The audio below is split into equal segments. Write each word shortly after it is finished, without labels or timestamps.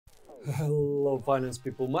Hello finance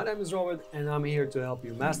people, my name is Robert and I'm here to help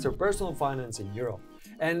you master personal finance in Europe.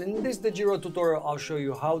 And in this Degiro tutorial, I'll show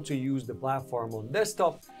you how to use the platform on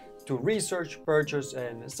desktop to research, purchase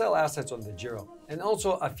and sell assets on Degiro. And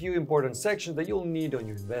also a few important sections that you'll need on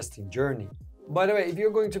your investing journey. By the way, if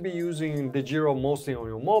you're going to be using Degiro mostly on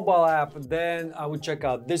your mobile app, then I would check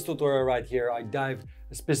out this tutorial right here. I dive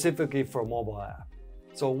specifically for mobile app.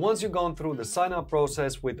 So once you've gone through the sign up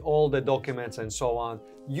process with all the documents and so on,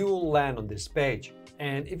 you'll land on this page.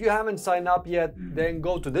 And if you haven't signed up yet, then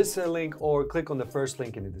go to this link or click on the first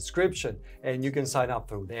link in the description and you can sign up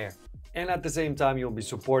through there. And at the same time, you'll be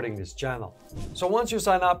supporting this channel. So once you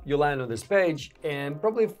sign up, you land on this page and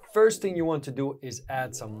probably first thing you want to do is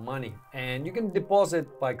add some money. And you can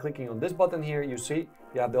deposit by clicking on this button here. You see,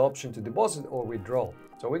 you have the option to deposit or withdraw.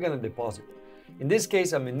 So we're gonna deposit. In this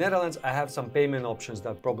case, I'm in Netherlands. I have some payment options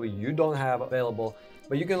that probably you don't have available,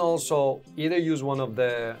 but you can also either use one of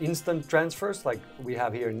the instant transfers like we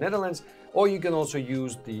have here in Netherlands, or you can also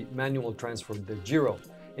use the manual transfer, the Degiro.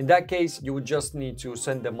 In that case, you would just need to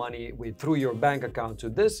send the money through your bank account to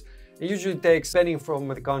this. It usually takes, depending from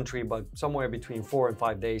the country, but somewhere between 4 and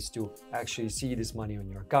 5 days to actually see this money on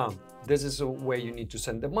your account. This is where you need to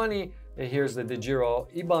send the money. Here's the Degiro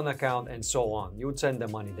IBAN account and so on. You would send the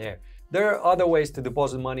money there. There are other ways to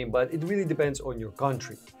deposit money, but it really depends on your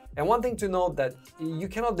country. And one thing to note that you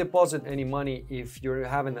cannot deposit any money if you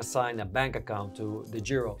haven't assigned a bank account to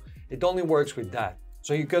Degiro. It only works with that.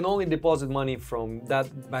 So you can only deposit money from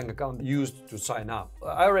that bank account used to sign up.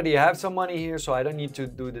 I already have some money here, so I don't need to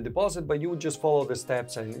do the deposit, but you would just follow the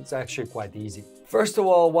steps and it's actually quite easy. First of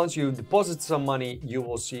all, once you deposit some money, you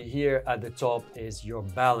will see here at the top is your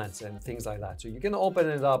balance and things like that. So you can open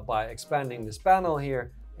it up by expanding this panel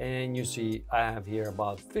here. And you see I have here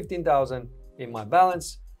about 15,000 in my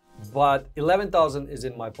balance, but 11,000 is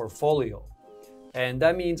in my portfolio. And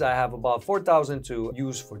that means I have about 4,000 to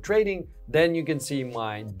use for trading. Then you can see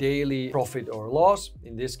my daily profit or loss.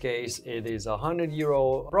 In this case, it is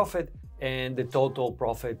 €100 profit, and the total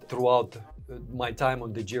profit throughout my time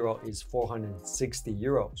on Degiro is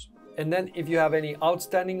 €460. And then if you have any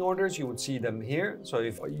outstanding orders, you would see them here. So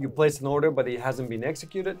if you place an order but it hasn't been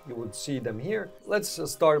executed, you would see them here. Let's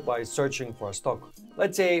start by searching for a stock.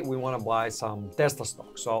 Let's say we want to buy some Tesla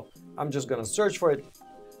stock. So I'm just going to search for it.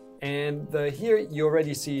 And here you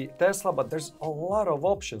already see Tesla, but there's a lot of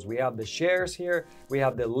options. We have the shares here. We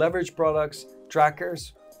have the leverage products,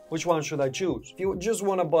 trackers. Which one should I choose? If you just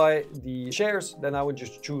want to buy the shares, then I would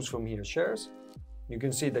just choose from here, shares. You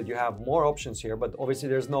can see that you have more options here, but obviously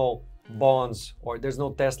there's no bonds or there's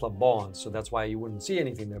no Tesla bonds. So that's why you wouldn't see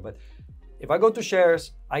anything there. But if I go to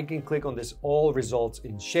shares, I can click on this all results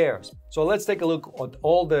in shares. So let's take a look at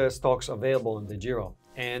all the stocks available in Degiro.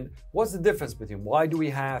 And what's the difference between why do we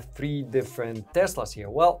have 3 different Teslas here?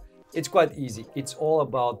 Well, it's quite easy. It's all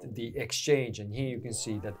about the exchange. And here you can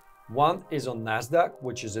see that one is on NASDAQ,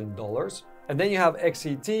 which is in dollars. And then you have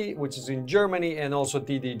XET, which is in Germany, and also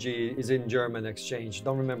TDG is in German exchange.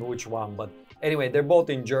 Don't remember which one, but anyway, they're both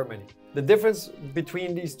in Germany. The difference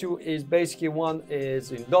between these two is basically one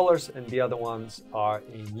is in dollars and the other ones are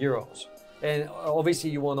in euros. And obviously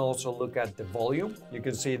you want to also look at the volume. You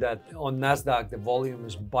can see that on NASDAQ, the volume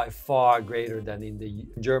is by far greater than in the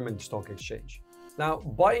German stock exchange. Now,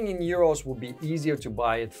 buying in euros will be easier to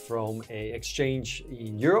buy it from an exchange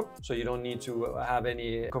in Europe, so you don't need to have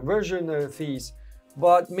any conversion fees,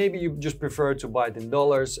 but maybe you just prefer to buy it in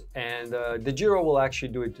dollars, and Degiro will actually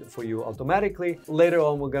do it for you automatically. Later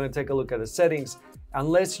on, we're going to take a look at the settings,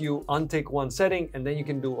 unless you untick one setting, and then you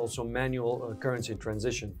can do also manual currency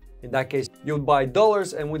transition. In that case, you would buy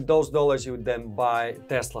dollars, and with those dollars, you would then buy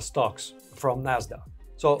Tesla stocks from NASDAQ.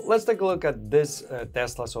 So let's take a look at this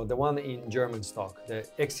Tesla, so the one in German stock, the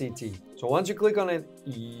XET. So once you click on it,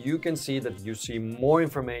 you can see that you see more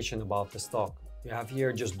information about the stock. You have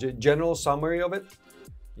here just general summary of it.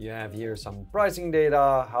 You have here some pricing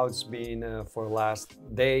data, how it's been for the last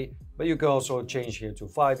day, but you can also change here to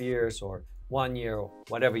 5 years or 1 year, or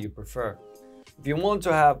whatever you prefer. If you want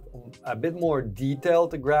to have a bit more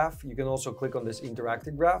detailed graph, you can also click on this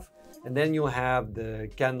interactive graph, and then you have the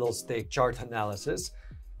candlestick chart analysis.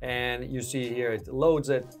 And you see here it loads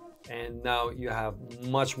it, and now you have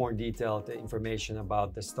much more detailed information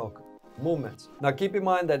about the stock movements. Now keep in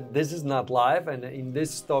mind that this is not live, and in this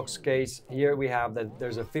stock's case here we have that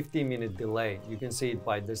there's a 15-minute delay. You can see it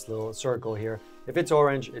by this little circle here. If it's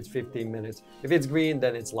orange, it's 15 minutes. If it's green,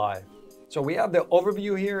 then it's live. So we have the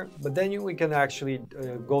overview here, but then we can actually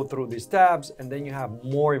go through these tabs, and then you have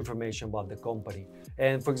more information about the company.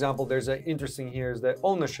 And for example, there's an interesting here is the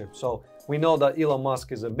ownership. So we know that Elon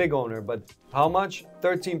Musk is a big owner, but how much?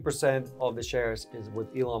 13% of the shares is with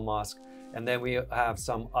Elon Musk. And then we have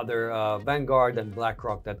some other Vanguard and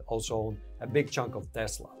BlackRock that also own a big chunk of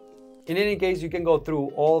Tesla. In any case, you can go through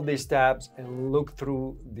all these tabs and look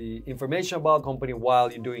through the information about the company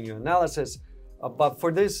while you're doing your analysis. But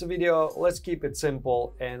for this video, let's keep it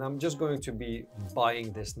simple, and I'm just going to be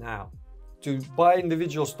buying this now. To buy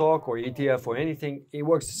individual stock or ETF or anything, it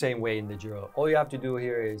works the same way in Degiro. All you have to do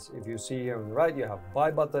here is, if you see here on the right, you have a buy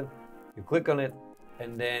button, you click on it,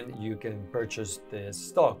 and then you can purchase this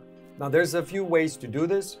stock. Now there's a few ways to do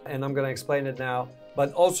this, and I'm gonna explain it now.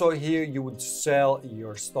 But also here you would sell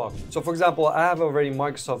your stock. So for example, I have already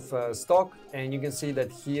Microsoft stock, and you can see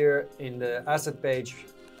that here in the asset page,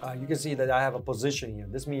 you can see that I have a position here.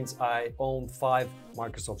 This means I own 5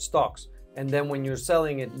 Microsoft stocks. And then when you're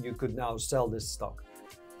selling it, you could now sell this stock.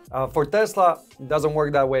 For Tesla, it doesn't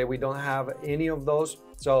work that way. We don't have any of those.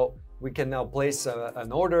 So we can now place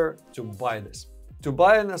an order to buy this. To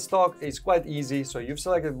buy in a stock is quite easy. So you've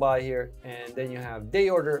selected buy here, and then you have day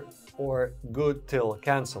order or good till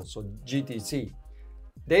cancel, so GTC.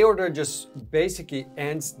 Day order just basically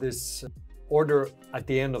ends this order at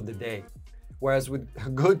the end of the day. Whereas with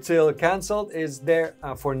good till canceled is there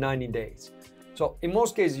for 90 days. So in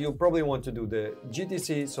most cases, you'll probably want to do the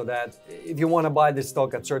GTC so that if you want to buy this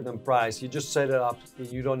stock at a certain price, you just set it up.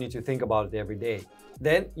 You don't need to think about it every day.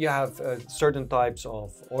 Then you have certain types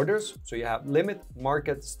of orders. So you have limit,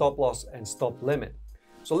 market, stop loss, and stop limit.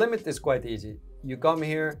 So limit is quite easy. You come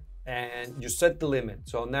here and you set the limit.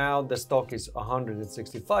 So now the stock is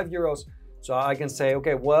 165 euros. So I can say,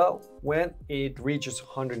 okay, well, when it reaches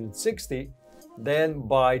 160, then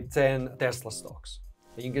buy 10 Tesla stocks.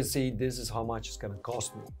 And you can see this is how much it's going to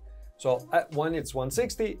cost me. So when it's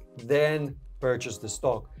 160, then purchase the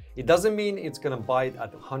stock. It doesn't mean it's going to buy it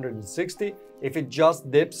at 160. If it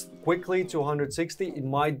just dips quickly to 160, it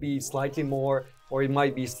might be slightly more or it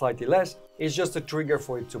might be slightly less. It's just a trigger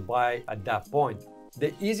for it to buy at that point.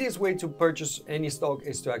 The easiest way to purchase any stock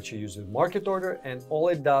is to actually use a market order, and all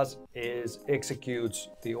it does is executes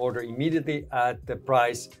the order immediately at the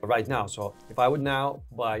price right now. So if I would now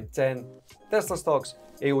buy 10 Tesla stocks,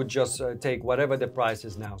 it would just take whatever the price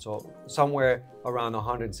is now, so somewhere around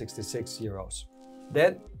 166 euros.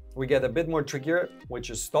 Then we get a bit more trickier, which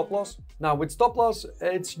is stop loss. Now with stop loss,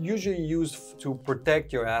 it's usually used to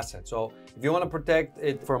protect your asset. So if you want to protect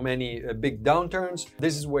it from any big downturns,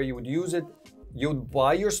 this is where you would use it. You'd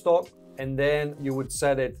buy your stock and then you would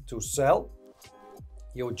set it to sell.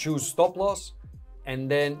 You would choose stop loss, and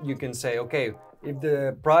then you can say, okay, if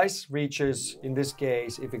the price reaches, in this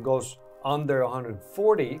case, if it goes under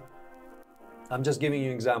 140, I'm just giving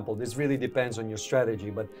you an example. This really depends on your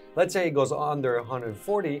strategy, but let's say it goes under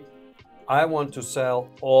 140, I want to sell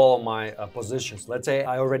all my positions. Let's say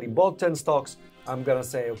I already bought 10 stocks. I'm gonna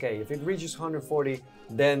say, okay, if it reaches 140,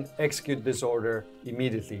 then execute this order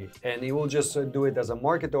immediately. And it will just do it as a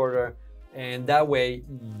market order. And that way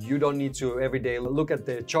you don't need to every day look at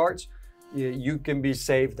the charts. You can be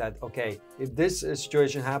safe that, okay, if this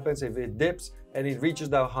situation happens, if it dips and it reaches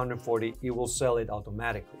that 140, it will sell it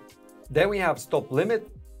automatically. Then we have stop limit,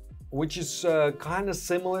 which is kind of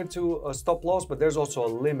similar to a stop loss, but there's also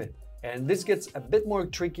a limit. And this gets a bit more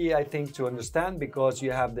tricky, I think, to understand, because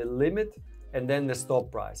you have the limit and then the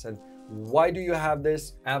stop price. And why do you have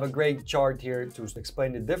this? I have a great chart here to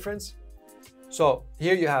explain the difference. So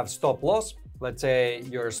here you have stop loss. Let's say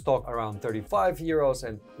your stock around 35 euros,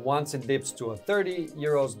 and once it dips to 30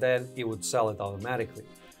 euros, then it would sell it automatically.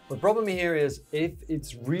 The problem here is if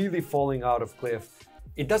it's really falling out of cliff,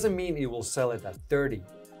 it doesn't mean it will sell it at 30.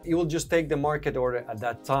 It will just take the market order at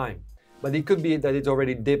that time. But it could be that it's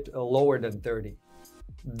already dipped lower than 30.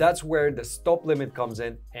 That's where the stop limit comes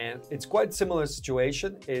in, and it's quite similar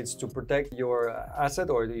situation. It's to protect your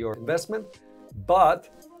asset or your investment, but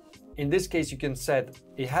in this case you can set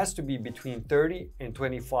it has to be between 30 and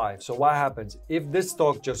 25. So what happens if this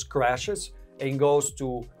stock just crashes and goes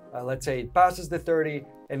to let's say it passes the 30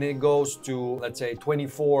 and it goes to, let's say,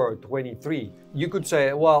 24 or 23. You could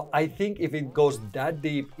say, well, I think if it goes that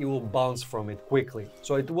deep, it will bounce from it quickly.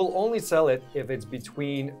 So it will only sell it if it's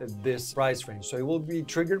between this price range. So it will be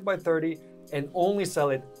triggered by 30 and only sell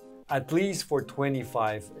it at least for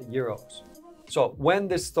 25 euros. So when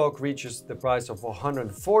this stock reaches the price of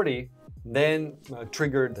 140, then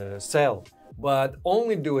trigger the sell. But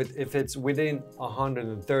only do it if it's within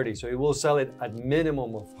 130. So it will sell it at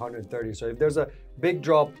minimum of 130. So if there's a big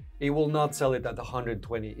drop, it will not sell it at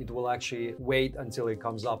 120. It will actually wait until it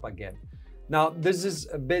comes up again. Now, this is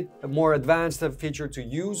a bit more advanced feature to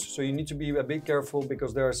use, so you need to be a bit careful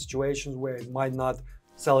because there are situations where it might not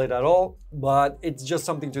sell it at all, but it's just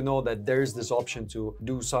something to know that there is this option to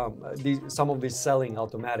do some of this selling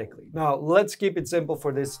automatically. Now, let's keep it simple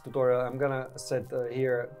for this tutorial. I'm gonna set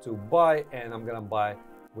here to buy, and I'm gonna buy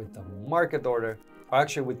with the market order, or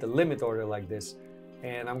actually with the limit order like this.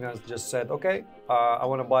 And I'm gonna just set, okay, I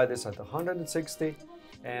wanna buy this at 160,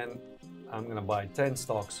 and I'm gonna buy 10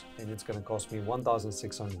 stocks, and it's gonna cost me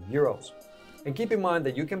 1,600 euros. And keep in mind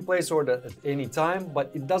that you can place order at any time,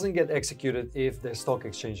 but it doesn't get executed if the stock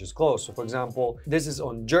exchange is closed. So for example, this is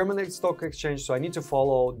on German stock exchange, so I need to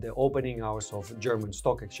follow the opening hours of German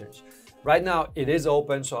stock exchange. Right now it is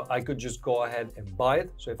open, so I could just go ahead and buy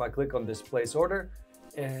it. So if I click on this place order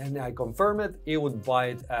and I confirm it, it would buy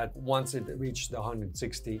it at once it reached the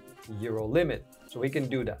 160 euro limit. So we can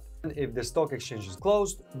do that. If the stock exchange is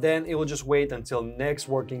closed, then it will just wait until next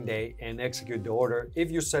working day and execute the order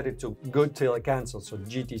if you set it to good till cancel, so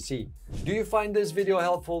GTC. Do you find this video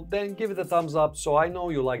helpful? Then give it a thumbs up so I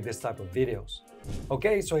know you like this type of videos.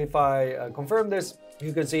 Okay, so if I confirm this,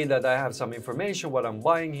 you can see that I have some information what I'm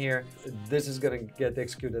buying here. This is gonna get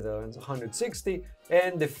executed at 160,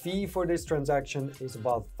 and the fee for this transaction is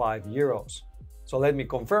about 5 euros. So let me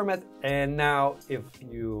confirm it, and now if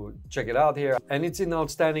you check it out here, and it's in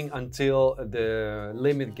outstanding until the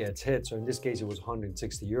limit gets hit. So in this case it was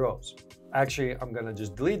 160 euros. Actually, I'm gonna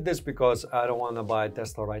just delete this because I don't want to buy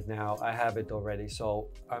Tesla right now. I have it already, so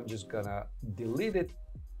I'm just gonna delete it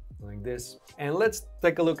like this. And let's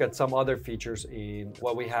take a look at some other features in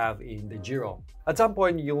what we have in Degiro. At some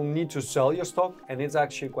point you'll need to sell your stock, and it's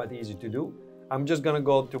actually quite easy to do. I'm just gonna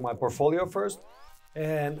go to my portfolio first.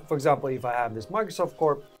 And for example, if I have this Microsoft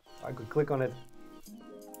Corp, I could click on it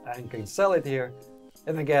and can sell it here.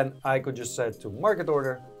 And again, I could just set to market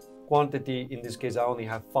order, quantity. In this case, I only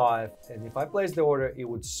have 5. And if I place the order, it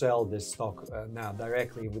would sell this stock now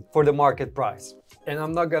directly for the market price. And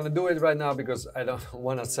I'm not going to do it right now because I don't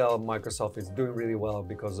want to sell Microsoft. It's doing really well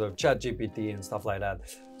because of ChatGPT and stuff like that.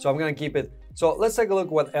 So I'm going to keep it. So let's take a look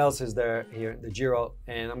what else is there here, the Degiro.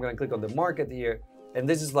 And I'm going to click on the market here. And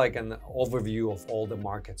this is like an overview of all the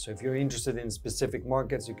markets. So if you're interested in specific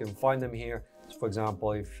markets, you can find them here. So for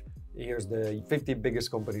example, if here's the 50 biggest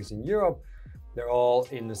companies in Europe, they're all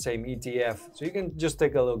in the same ETF. So you can just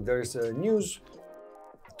take a look. There's a news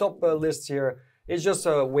top lists here. It's just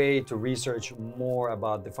a way to research more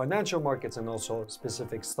about the financial markets and also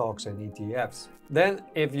specific stocks and ETFs. Then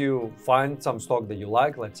if you find some stock that you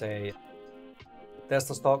like, let's say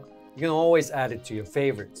Tesla stock, you can always add it to your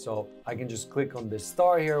favorites. So I can just click on this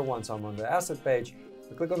star here once I'm on the asset page.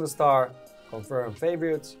 I click on the star, confirm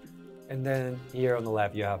favorites, and then here on the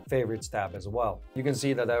left you have favorites tab as well. You can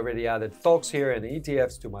see that I already added stocks here and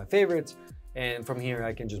ETFs to my favorites, and from here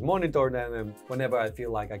I can just monitor them, and whenever I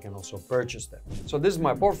feel like I can also purchase them. So this is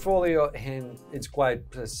my portfolio, and it's quite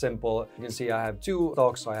simple. You can see I have 2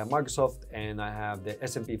 stocks. I have Microsoft and I have the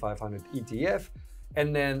S&P 500 ETF.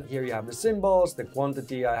 And then here you have the symbols, the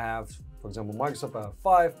quantity I have, for example, Microsoft I have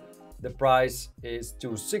 5, the price is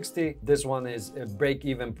 260. This one is a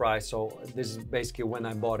break-even price. So this is basically when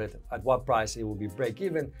I bought it, at what price it will be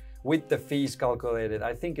break-even with the fees calculated.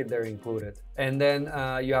 I think they're included. And then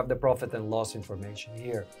you have the profit and loss information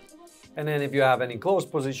here. And then if you have any closed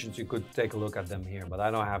positions, you could take a look at them here, but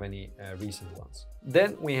I don't have any recent ones.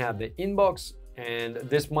 Then we have the inbox. And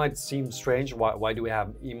this might seem strange, why do we have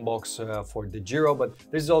inbox for Degiro? But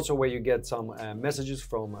this is also where you get some messages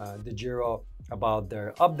from Degiro about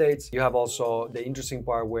their updates. You have also the interesting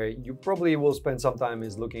part where you probably will spend some time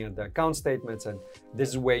is looking at the account statements, and this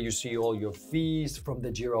is where you see all your fees from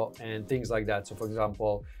Degiro and things like that. So for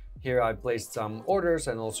example, here I placed some orders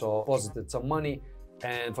and also deposited some money.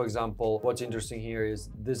 And for example, what's interesting here is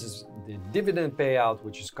this is the dividend payout,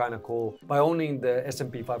 which is kind of cool. By owning the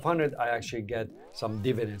S&P 500, I actually get some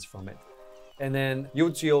dividends from it. And then you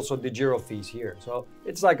would see also the Degiro fees here. So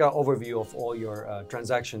it's like an overview of all your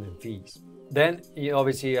transaction and fees. Then you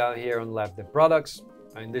obviously here on the left, the products.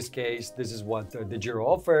 In this case, this is what Degiro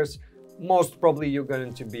offers. Most probably you're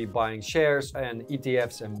going to be buying shares and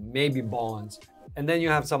ETFs and maybe bonds. And then you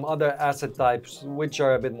have some other asset types, which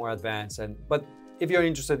are a bit more advanced. But if you're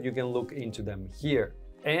interested, you can look into them here.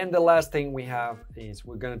 And the last thing we have is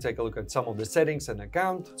we're going to take a look at some of the settings and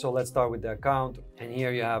account. So let's start with the account. And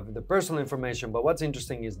here you have the personal information. But what's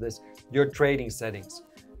interesting is this, your trading settings.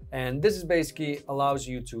 And this is basically allows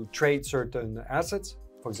you to trade certain assets.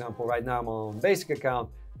 For example, right now I'm on basic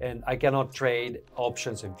account and I cannot trade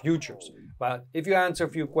options and futures. But if you answer a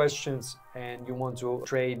few questions and you want to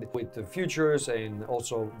trade with the futures and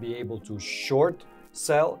also be able to short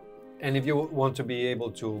sell, And if you want to be able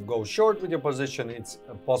to go short with your position, it's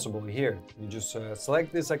possible here. You just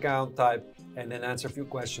select this account type and then answer a few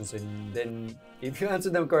questions, and then if you answer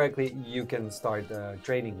them correctly, you can start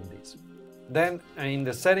trading with these. Then in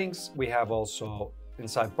the settings, we have also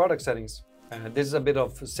inside product settings. This is a bit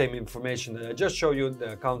of same information that I just showed you,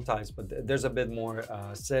 the account types, but there's a bit more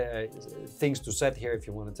things to set here if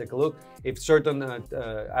you want to take a look. If certain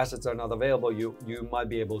assets are not available, you might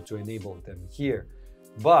be able to enable them here.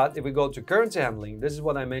 But if we go to currency handling, this is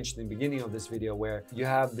what I mentioned in the beginning of this video, where you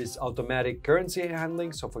have this automatic currency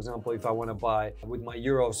handling. So for example, if I want to buy with my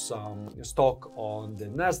euros stock on the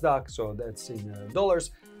NASDAQ, so that's in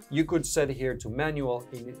dollars, you could set here to manual.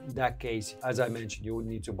 In that case, as I mentioned, you would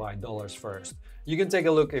need to buy dollars first. You can take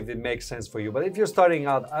a look if it makes sense for you, but if you're starting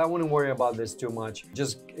out, I wouldn't worry about this too much.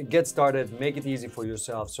 Just get started, make it easy for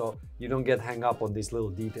yourself so you don't get hung up on these little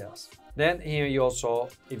details. Then here you also,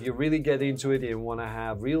 if you really get into it and want to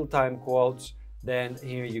have real-time quotes, then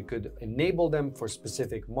here you could enable them for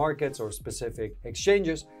specific markets or specific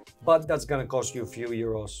exchanges, but that's going to cost you a few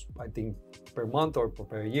euros, I think, per month or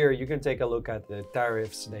per year. You can take a look at the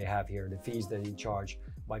tariffs they have here, the fees that you charge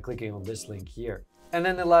by clicking on this link here. And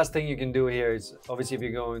then the last thing you can do here is, obviously, if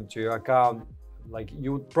you go into your account, like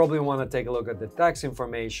you would probably want to take a look at the tax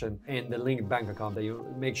information and the linked bank account, that you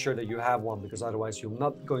make sure that you have one, because otherwise you're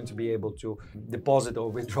not going to be able to deposit or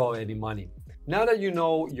withdraw any money. Now that you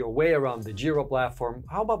know your way around the Degiro platform,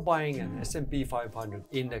 how about buying an S&P 500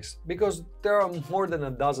 index? Because there are more than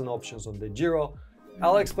a dozen options on the Degiro.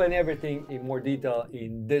 I'll explain everything in more detail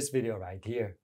in this video right here.